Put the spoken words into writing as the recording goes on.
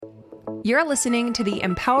You're listening to the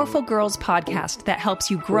Empowerful Girls podcast that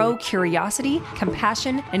helps you grow curiosity,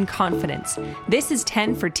 compassion, and confidence. This is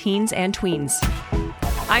 10 for Teens and Tweens.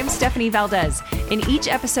 I'm Stephanie Valdez. In each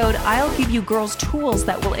episode, I'll give you girls tools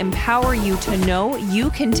that will empower you to know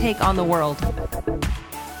you can take on the world.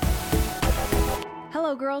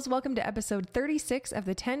 Hello, girls. Welcome to episode 36 of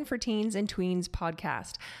the 10 for Teens and Tweens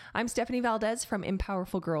podcast. I'm Stephanie Valdez from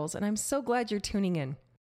Empowerful Girls, and I'm so glad you're tuning in.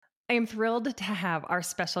 I am thrilled to have our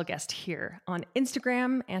special guest here on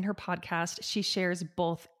Instagram and her podcast. She shares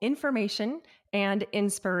both information and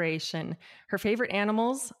inspiration. Her favorite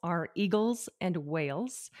animals are eagles and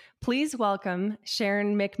whales. Please welcome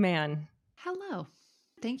Sharon McMahon. Hello.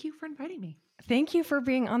 Thank you for inviting me. Thank you for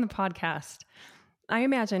being on the podcast. I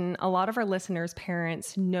imagine a lot of our listeners'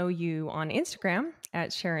 parents know you on Instagram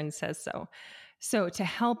at Sharon Says So. So to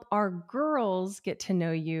help our girls get to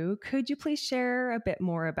know you, could you please share a bit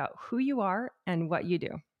more about who you are and what you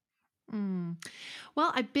do?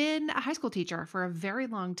 Well, I've been a high school teacher for a very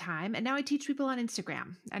long time, and now I teach people on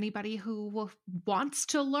Instagram. Anybody who wants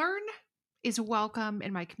to learn is welcome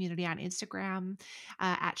in my community on Instagram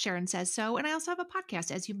at Sharon Says So. And I also have a podcast,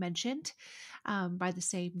 as you mentioned, by the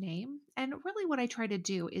same name. And really what I try to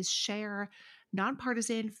do is share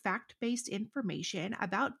nonpartisan, fact-based information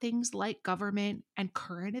about things like government and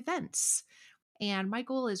current events. And my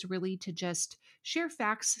goal is really to just share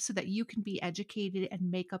facts so that you can be educated and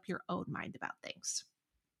make up your own mind about things.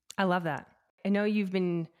 I love that. I know you've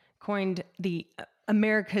been coined the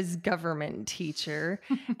America's government teacher.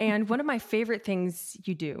 And one of my favorite things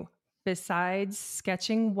you do, besides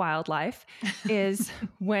sketching wildlife, is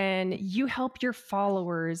when you help your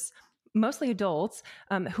followers, mostly adults,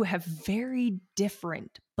 who have very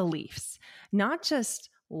different beliefs, not just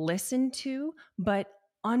listen to, but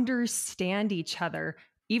understand each other,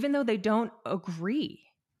 even though they don't agree.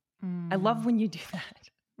 I love when you do that.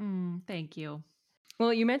 Thank you.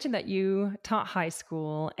 Well, you mentioned that you taught high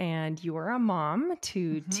school and you are a mom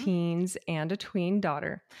to teens and a tween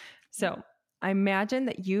daughter. So I imagine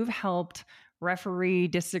that you've helped referee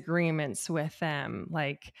disagreements with them,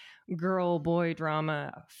 like girl-boy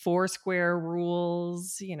drama, Foursquare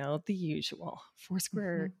rules, the usual.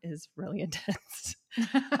 Foursquare is really intense.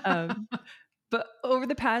 But over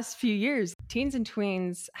the past few years, teens and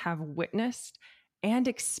tweens have witnessed and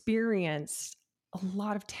experienced a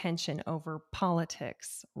lot of tension over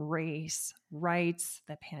politics, race, rights,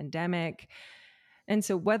 the pandemic. And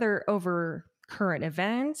so whether over current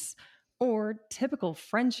events or typical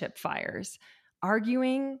friendship fires,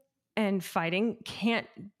 arguing and fighting can't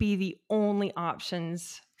be the only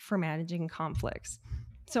options for managing conflicts.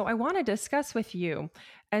 So I want to discuss with you,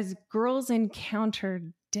 as girls encounter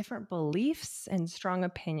different beliefs and strong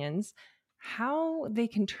opinions, how they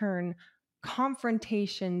can turn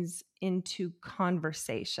confrontations into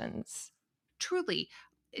conversations. Truly,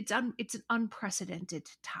 it's an unprecedented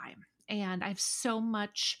time. And I have so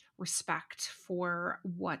much respect for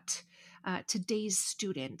what today's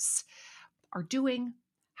students are doing,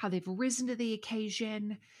 how they've risen to the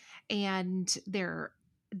occasion, and their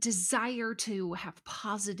desire to have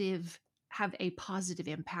a positive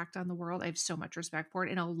impact on the world. I have so much respect for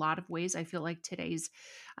it. In a lot of ways, I feel like today's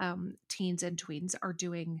teens and tweens are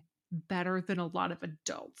doing better than a lot of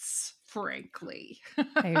adults, frankly.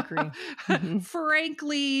 I agree.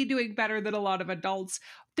 Frankly, doing better than a lot of adults,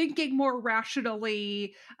 thinking more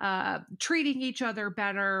rationally, treating each other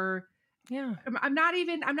better. Yeah. I'm not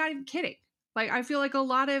even kidding. Like, I feel like a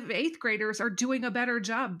lot of 8th graders are doing a better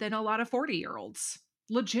job than a lot of 40-year-olds.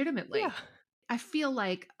 Legitimately. Yeah. I feel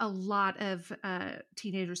like a lot of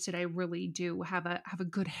teenagers today really do have a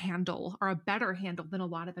good handle, or a better handle than a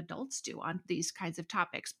lot of adults do, on these kinds of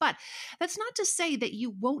topics. But that's not to say that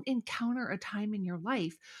you won't encounter a time in your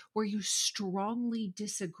life where you strongly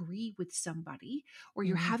disagree with somebody, or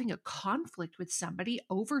you're having a conflict with somebody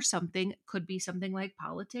over something. It could be something like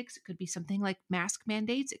politics. It could be something like mask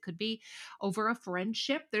mandates. It could be over a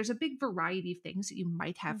friendship. There's a big variety of things that you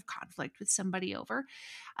might have conflict with somebody over.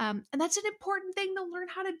 And that's an important thing to learn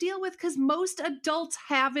how to deal with, because most adults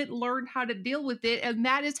haven't learned how to deal with it. And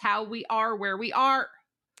that is how we are where we are.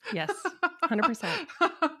 Yes, 100%.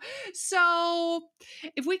 So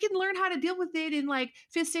if we can learn how to deal with it in like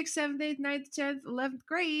 5th, 6th, 7th, 8th, 9th, 10th, 11th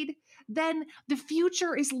grade, then the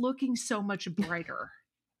future is looking so much brighter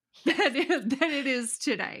than it is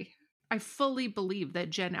today. I fully believe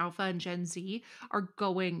that Gen Alpha and Gen Z are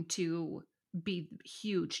going to be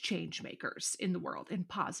huge change makers in the world in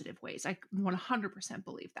positive ways. I 100%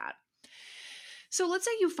 believe that. So let's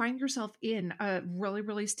say you find yourself in a really,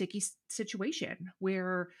 really sticky situation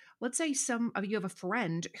where, let's say, some of you have a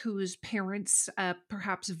friend whose parents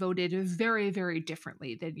perhaps voted very, very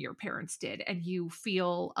differently than your parents did, and you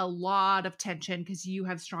feel a lot of tension because you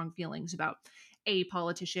have strong feelings about A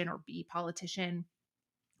politician or B politician.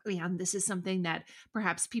 And this is something that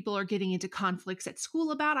perhaps people are getting into conflicts at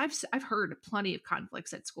school about. I've heard plenty of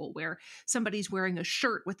conflicts at school where somebody's wearing a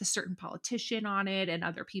shirt with a certain politician on it and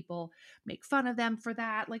other people make fun of them for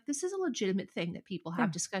that. Like, this is a legitimate thing that people Yeah.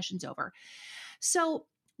 have discussions over. So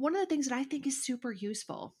one of the things that I think is super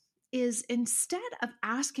useful is, instead of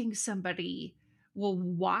asking somebody, well,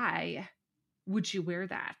 why would you wear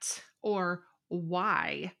that? Or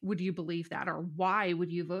why would you believe that? Or why would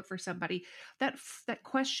you vote for somebody? That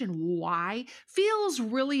question, why, feels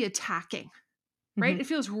really attacking, right? Mhm. It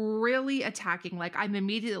feels really attacking. Like, I'm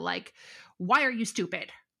immediately like, why are you stupid?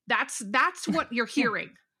 That's what you're Yeah. hearing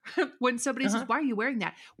when somebody says, Uh-huh. why are you wearing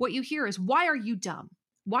that? What you hear is, why are you dumb?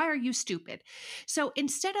 Why are you stupid? So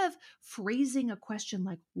instead of phrasing a question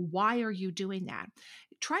like, why are you doing that?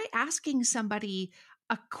 Try asking somebody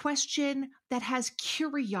a question that has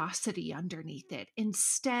curiosity underneath it,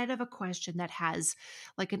 instead of a question that has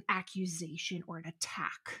like an accusation or an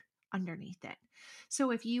attack underneath it.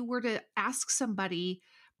 So if you were to ask somebody,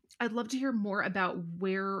 I'd love to hear more about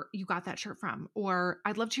where you got that shirt from, or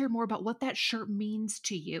I'd love to hear more about what that shirt means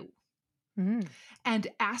to you, Mhm. and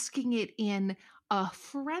asking it in a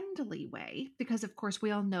friendly way, because of course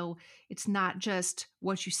we all know it's not just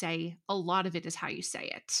what you say, a lot of it is how you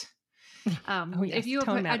say it. Oh, If yes. you have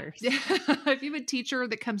Tone matters. if you have a teacher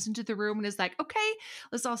that comes into the room and is like, okay,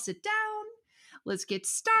 let's all sit down, let's get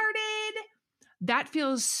started, that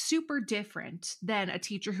feels super different than a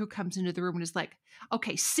teacher who comes into the room and is like,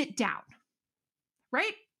 okay, sit down,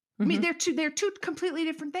 right? I mean, Mhm. they're two completely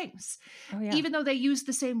different things, Oh, yeah. even though they use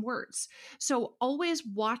the same words. So always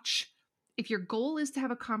watch, if your goal is to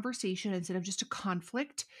have a conversation instead of just a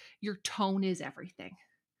conflict, your tone is everything.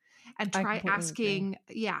 And I completely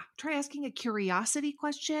agree. try asking a curiosity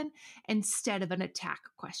question instead of an attack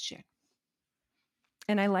question.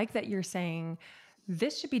 And I like that you're saying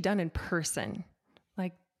this should be done in person.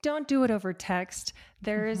 Like, don't do it over text.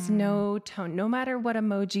 There is Mhm. no tone. No matter what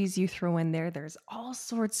emojis you throw in there, there's all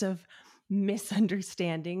sorts of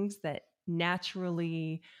misunderstandings that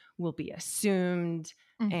naturally will be assumed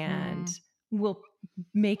and Mhm. will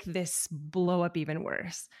make this blow up even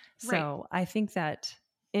worse. Right. So I think that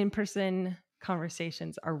in person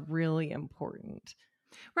conversations are really important.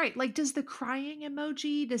 Right. Like, does the crying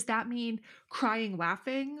emoji, does that mean crying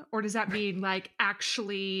laughing? Or does that mean like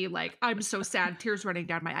actually, like, I'm so sad, tears running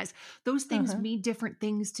down my eyes? Those things Uh-huh. mean different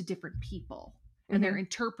things to different people, and they're Hmm.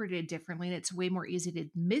 interpreted differently. And it's way more easy to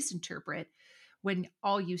misinterpret when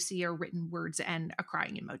all you see are written words and a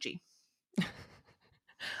crying emoji.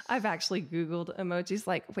 I've actually Googled emojis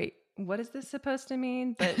like, wait, what is this supposed to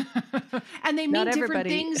mean? But And they not mean different everybody.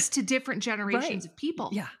 things to different Right. generations of people.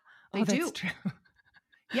 Yeah. They Oh, that's do. true.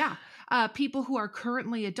 Yeah. People who are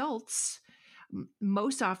currently adults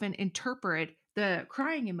most often interpret the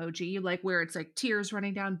crying emoji, like where it's like tears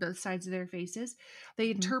running down both sides of their faces. They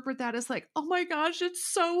Mhm. interpret that as like, oh my gosh, it's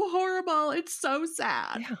so horrible. It's so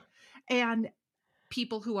sad. Yeah. And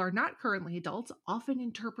people who are not currently adults often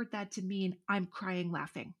interpret that to mean I'm crying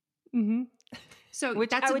laughing. Hmm. So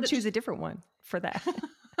Which that's I a would choose a different one for that.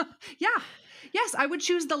 yeah. Yes, I would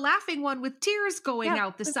choose the laughing one with tears going Yeah.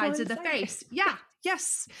 out the That's what sides I'm of the saying. face. Yeah.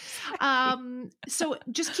 Yes. Exactly. So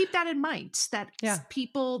just keep that in mind, that Yeah.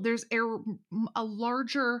 people, there's error, a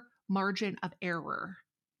larger margin of error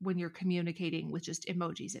when you're communicating with just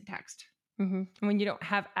emojis and text. When you don't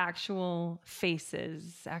have actual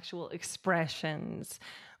faces, actual expressions,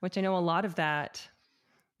 which I know a lot of that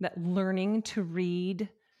learning to read,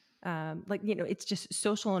 it's just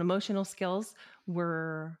social and emotional skills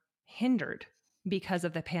were hindered because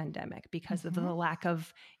of the pandemic, because of the Mhm. lack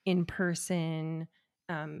of in-person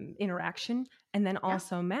interaction, and then Yeah.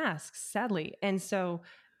 also masks, sadly. And so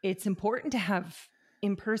it's important to have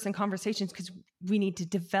in-person conversations because we need to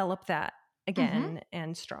develop that Mhm. again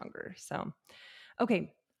and stronger. So,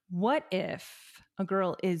 okay, what if a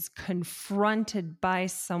girl is confronted by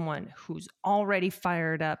someone who's already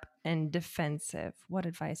fired up and defensive? What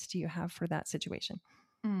advice do you have for that situation?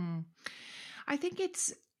 Mm. I think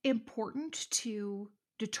it's important to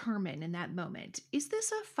determine in that moment, is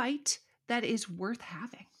this a fight that is worth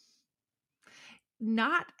having?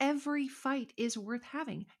 Not every fight is worth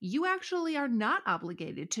having. You actually are not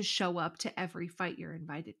obligated to show up to every fight you're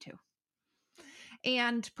invited to.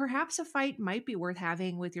 And perhaps a fight might be worth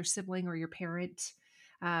having with your sibling or your parent.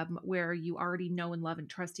 where you already know and love and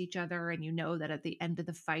trust each other, and you know that at the end of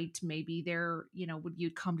the fight, maybe would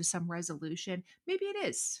you come to some resolution? Maybe it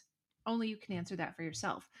is. Only you can answer that for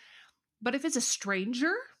yourself. But if it's a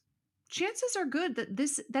stranger, chances are good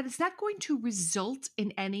that it's not going to result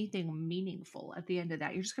in anything meaningful at the end of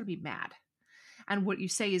that. You're just going to be mad, and what you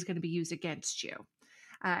say is going to be used against you,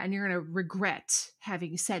 and you're going to regret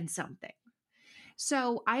having said something.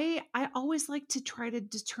 So I always like to try to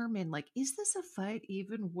determine, like, is this a fight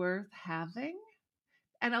even worth having?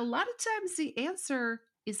 And a lot of times the answer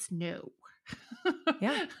is no.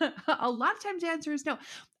 Yeah. A lot of times the answer is no.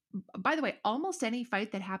 By the way, almost any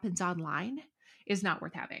fight that happens online is not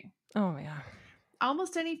worth having. Oh, yeah.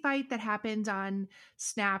 Almost any fight that happens on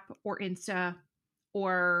Snap or Insta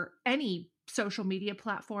or any social media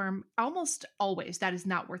platform, almost always that is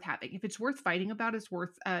not worth having. If it's worth fighting about, it's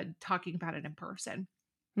worth talking about it in person.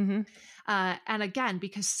 Mm-hmm. And again,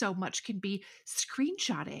 because so much can be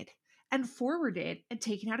screenshotted and forwarded and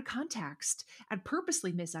taken out of context and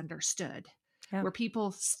purposely misunderstood. Yeah. Where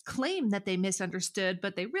people claim that they misunderstood,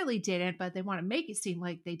 but they really didn't, but they want to make it seem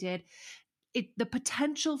like they did. The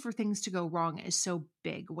potential for things to go wrong is so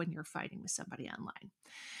big when you're fighting with somebody online.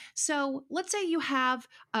 So let's say you have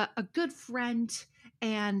a good friend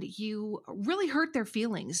and you really hurt their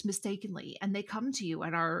feelings mistakenly, and they come to you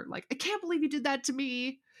and are like, I can't believe you did that to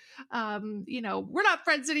me. We're not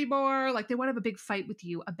friends anymore. Like, they want to have a big fight with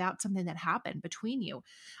you about something that happened between you.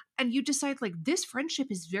 And you decide, like, this friendship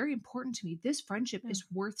is very important to me. This friendship is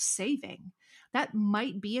worth saving. That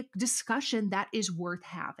might be a discussion that is worth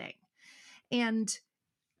having. And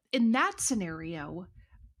in that scenario,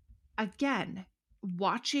 again,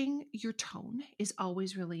 watching your tone is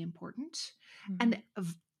always really important. Mm-hmm. And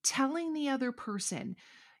telling the other person,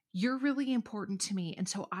 you're really important to me, and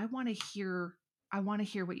so I want to hear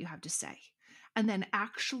what you have to say. And then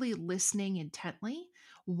actually listening intently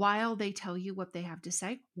while they tell you what they have to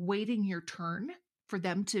say, waiting your turn for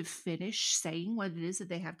them to finish saying what it is that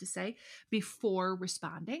they have to say before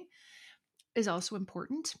responding is also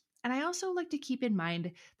important. And I also like to keep in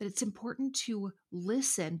mind that it's important to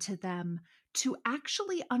listen to them to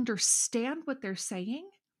actually understand what they're saying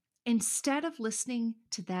instead of listening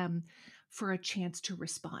to them for a chance to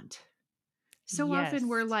respond. So often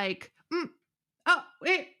we're like, oh,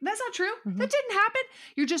 wait, that's not true. Mm-hmm. That didn't happen.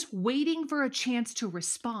 You're just waiting for a chance to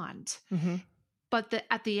respond. Mm-hmm. But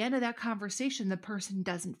at the end of that conversation, the person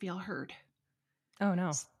doesn't feel heard. Oh,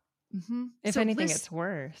 no. Mm-hmm. If anything, it's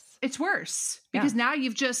worse. It's worse because now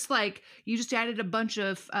you just added a bunch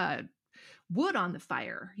of wood on the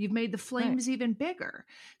fire. You've made the flames even bigger.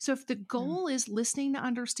 So if the goal is listening to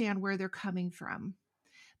understand where they're coming from,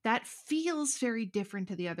 that feels very different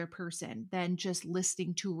to the other person than just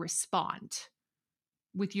listening to respond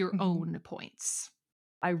with your own points.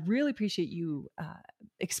 I really appreciate you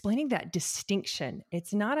explaining that distinction.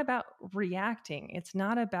 It's not about reacting. It's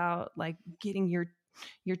not about like getting your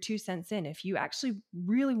 2 cents in. If you actually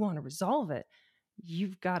really want to resolve it,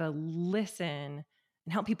 you've got to listen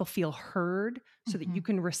and help people feel heard so that you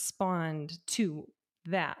can respond to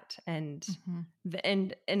that. And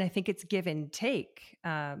and I think it's give and take,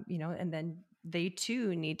 and then they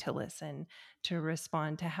too need to listen to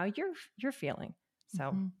respond to how you're feeling.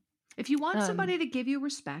 So if you want somebody to give you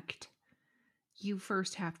respect, you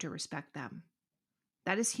first have to respect them.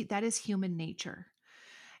 That is human nature.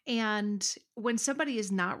 And when somebody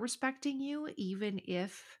is not respecting you, even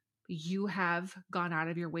if you have gone out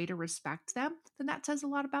of your way to respect them, then that says a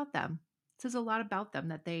lot about them. It says a lot about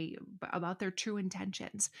them, about their true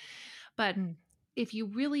intentions. But if you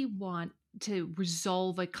really want to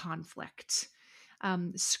resolve a conflict,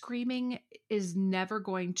 screaming is never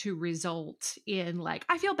going to result in like,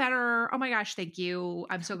 I feel better. Oh my gosh, thank you.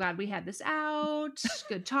 I'm so glad we had this out.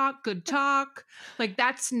 Good talk. Like,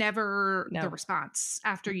 that's never the response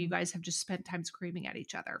after you guys have just spent time screaming at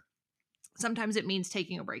each other. Sometimes it means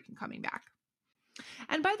taking a break and coming back.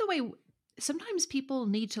 And by the way, sometimes people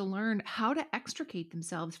need to learn how to extricate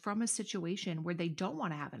themselves from a situation where they don't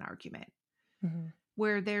want to have an argument.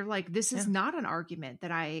 Where they're like, this is not an argument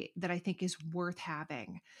that I think is worth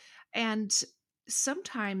having. And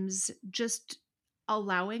sometimes just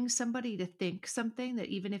allowing somebody to think something that,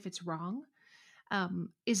 even if it's wrong,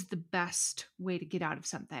 is the best way to get out of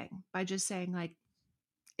something, by just saying like,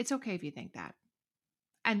 it's okay if you think that,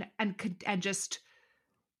 and just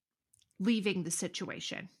leaving the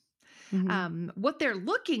situation. What they're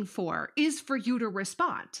looking for is for you to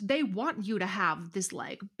respond. They want you to have this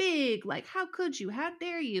like big, like, how could you? How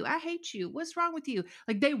dare you? I hate you. What's wrong with you?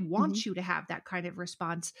 Like they want you to have that kind of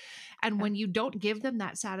response. And when you don't give them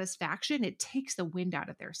that satisfaction, it takes the wind out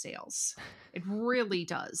of their sails. It really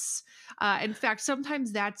does. In fact,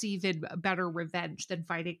 sometimes that's even better revenge than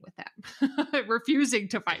fighting with them, refusing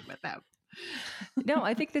to fight with them. No,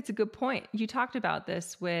 I think that's a good point. You talked about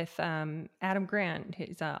this with Adam Grant.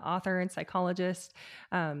 He's an author and psychologist,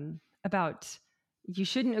 about you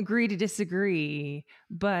shouldn't agree to disagree.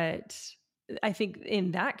 But I think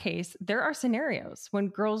in that case, there are scenarios when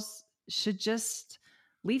girls should just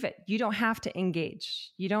leave it. You don't have to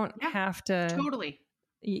engage. You don't have to. Totally.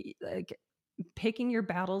 Like, picking your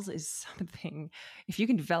battles is something. If you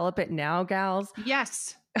can develop it now, gals.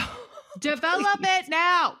 Yes. Develop it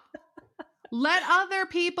now. Let other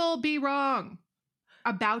people be wrong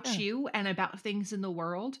about you and about things in the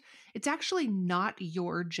world. It's actually not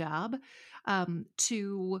your job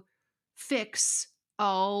to fix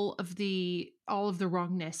all of the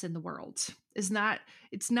wrongness in the world. It's not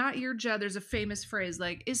your job. There's a famous phrase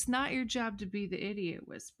like, it's not your job to be the idiot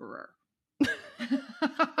whisperer.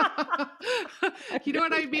 You know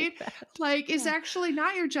what I mean? Like, it's actually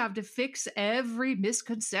not your job to fix every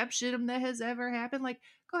misconception that has ever happened. Like,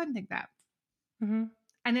 go ahead and think that. And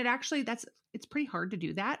it's pretty hard to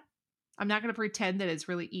do that. I'm not going to pretend that it's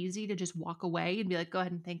really easy to just walk away and be like, go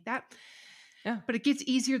ahead and think that. Yeah. But it gets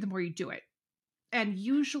easier the more you do it. And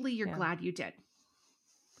usually you're glad you did.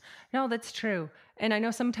 No, that's true. And I know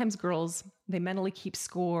sometimes girls, they mentally keep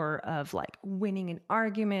score of like winning an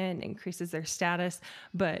argument increases their status.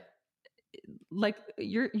 But like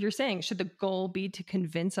you're saying, should the goal be to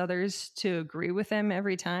convince others to agree with them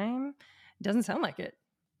every time? It doesn't sound like it.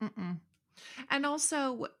 And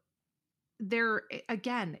also there,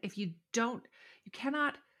 again, you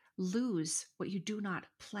cannot lose what you do not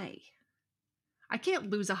play. I can't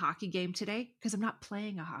lose a hockey game today because I'm not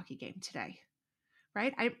playing a hockey game today,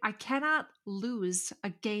 right? I cannot lose a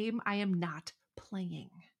game I am not playing.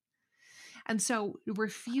 And so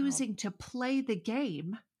refusing to play the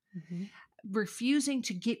game, refusing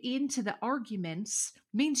to get into the arguments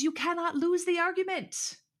means you cannot lose the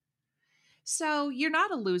argument. So you're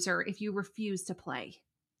not a loser if you refuse to play.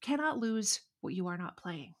 Cannot lose what you are not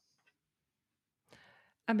playing.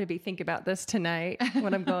 I'm going to be thinking about this tonight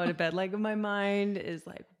when I'm going to bed. Like my mind is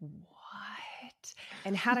like, what?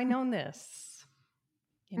 And had I known this,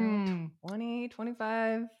 20,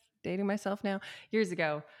 25, dating myself now, years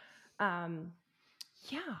ago, I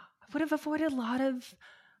would have avoided a lot of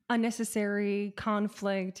unnecessary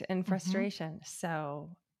conflict and frustration. So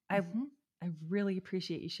I really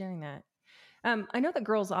appreciate you sharing that. I know that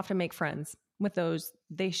girls often make friends with those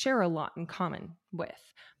they share a lot in common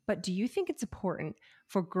with, but do you think it's important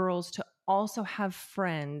for girls to also have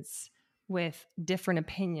friends with different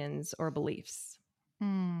opinions or beliefs?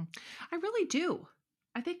 I really do.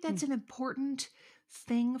 I think that's an important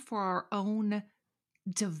thing for our own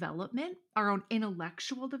development, our own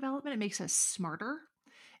intellectual development. It makes us smarter.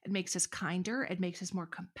 It makes us kinder. It makes us more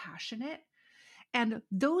compassionate. And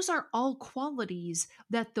those are all qualities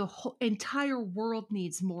that the whole entire world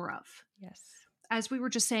needs more of. Yes. As we were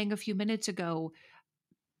just saying a few minutes ago,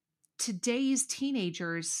 today's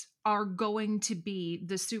teenagers are going to be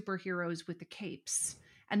the superheroes with the capes.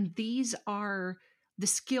 And these are the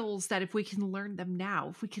skills that if we can learn them now,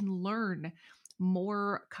 if we can learn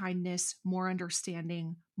more kindness, more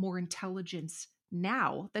understanding, more intelligence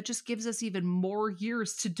now, that just gives us even more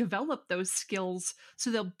years to develop those skills so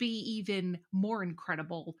they'll be even more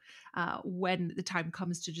incredible when the time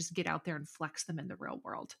comes to just get out there and flex them in the real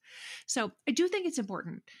world. So I do think it's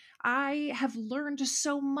important. I have learned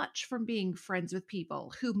so much from being friends with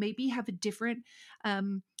people who maybe have a different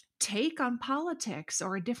take on politics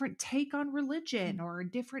or a different take on religion or a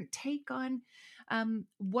different take on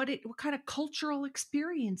what kind of cultural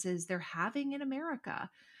experiences they're having in America.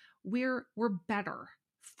 We're better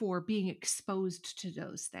for being exposed to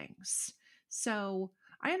those things. So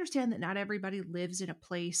I understand that not everybody lives in a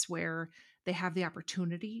place where they have the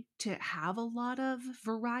opportunity to have a lot of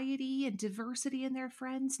variety and diversity in their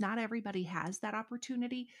friends. Not everybody has that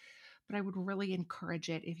opportunity, but I would really encourage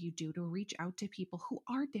it if you do to reach out to people who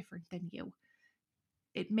are different than you.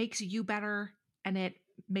 It makes you better and it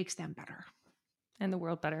makes them better. And the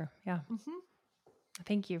world better. Yeah.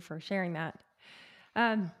 Thank you for sharing that.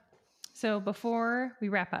 So before we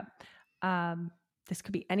wrap up, this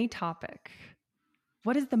could be any topic.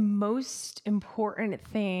 What is the most important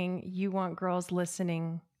thing you want girls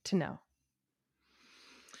listening to know?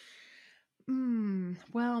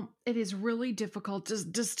 Well, it is really difficult to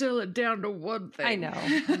distill it down to one thing. I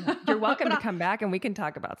know. You're welcome to come back and we can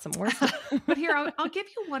talk about some more stuff. But here, I'll give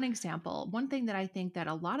you one example. One thing that I think that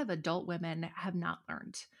a lot of adult women have not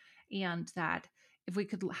learned, and that if we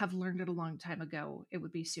could have learned it a long time ago, it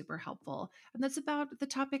would be super helpful. And that's about the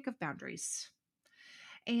topic of boundaries.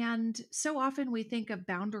 And so often we think of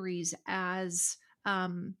boundaries as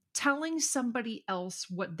telling somebody else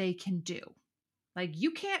what they can do. Like,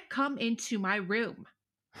 you can't come into my room.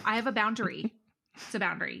 I have a boundary. It's a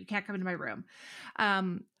boundary. You can't come into my room.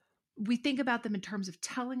 We think about them in terms of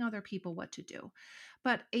telling other people what to do.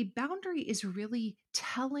 But a boundary is really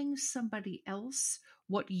telling somebody else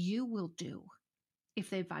what you will do if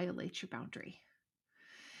they violate your boundary.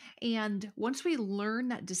 And once we learn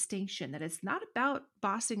that distinction, that it's not about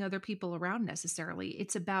bossing other people around necessarily,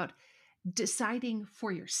 it's about deciding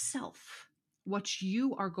for yourself what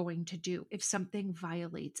you are going to do if something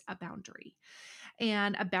violates a boundary.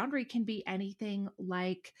 And a boundary can be anything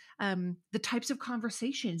like the types of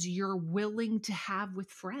conversations you're willing to have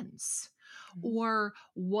with friends, or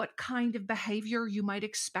what kind of behavior you might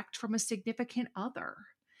expect from a significant other.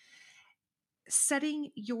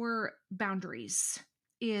 Setting your boundaries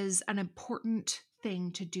is an important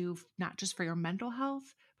thing to do, not just for your mental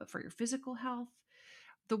health, but for your physical health.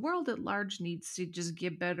 The world at large needs to just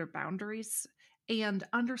give better boundaries, and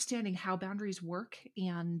understanding how boundaries work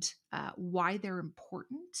and why they're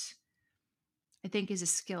important, I think, is a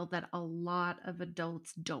skill that a lot of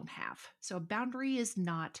adults don't have. So a boundary is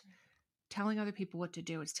not telling other people what to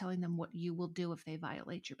do. It's telling them what you will do if they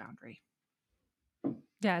violate your boundary.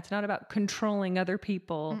 Yeah, it's not about controlling other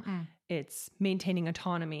people. It's maintaining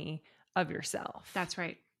autonomy of yourself. That's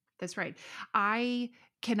right. That's right. I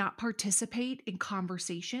cannot participate in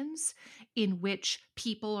conversations in which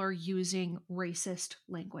people are using racist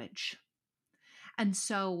language. And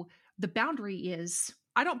so the boundary is,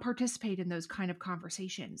 I don't participate in those kind of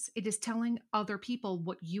conversations. It is telling other people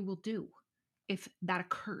what you will do if that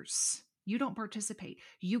occurs. You don't participate.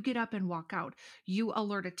 You get up and walk out. You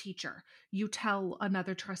alert a teacher. You tell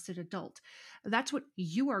another trusted adult. That's what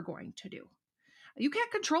you are going to do. You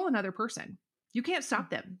can't control another person. You can't stop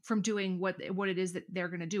them from doing what it is that they're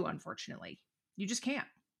going to do, unfortunately. You just can't.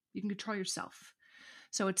 You can control yourself.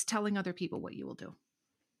 So it's telling other people what you will do.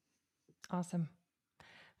 Awesome.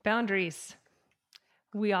 Boundaries.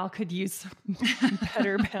 We all could use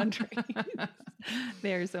better boundaries.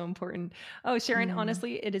 They are so important. Oh, Sharon,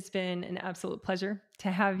 honestly, it has been an absolute pleasure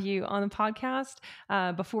to have you on the podcast.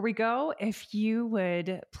 Before we go, if you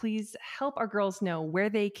would please help our girls know where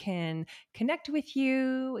they can connect with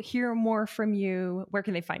you, hear more from you, where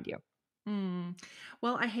can they find you?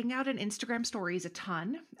 Well, I hang out in Instagram stories a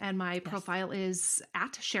ton, and my profile is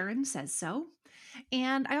 @SharonSaysSo.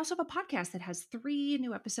 And I also have a podcast that has 3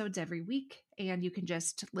 new episodes every week, and you can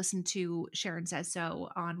just listen to Sharon Says So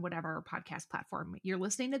on whatever podcast platform you're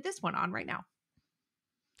listening to this one on right now.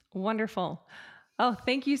 Wonderful. Oh,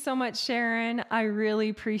 thank you so much, Sharon. I really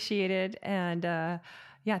appreciate it. And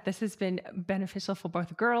this has been beneficial for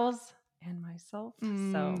both girls and myself.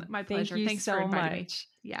 So my pleasure. Thanks so for inviting me. much.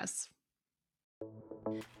 Yes.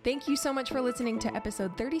 Thank you so much for listening to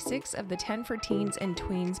episode 36 of the 10 for Teens and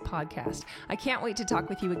Tweens podcast. I can't wait to talk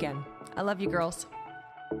with you again. I love you, girls.